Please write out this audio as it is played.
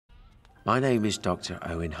My name is Dr.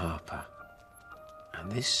 Owen Harper,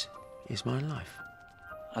 and this is my life.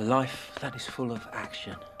 A life that is full of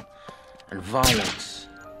action and violence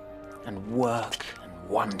and work and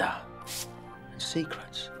wonder and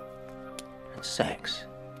secrets and sex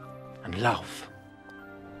and love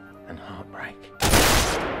and heartbreak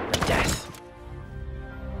and death.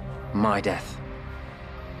 My death.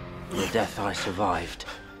 The death I survived.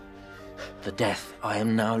 The death I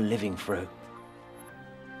am now living through.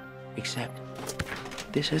 Except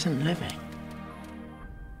this isn't living.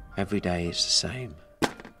 Every day is the same.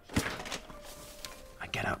 I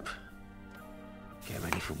get up, get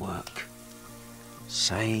ready for work,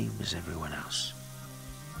 same as everyone else.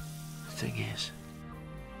 The thing is,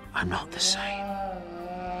 I'm not the same.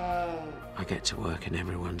 I get to work and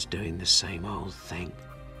everyone's doing the same old thing,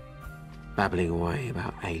 babbling away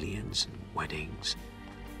about aliens and weddings.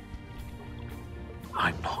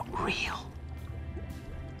 I'm not real.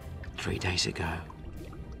 3 days ago,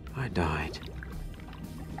 I died,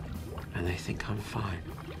 and they think I'm fine.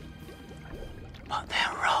 But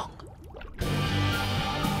they're wrong.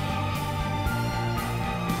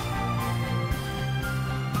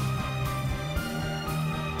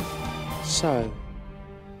 So,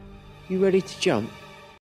 you ready to jump?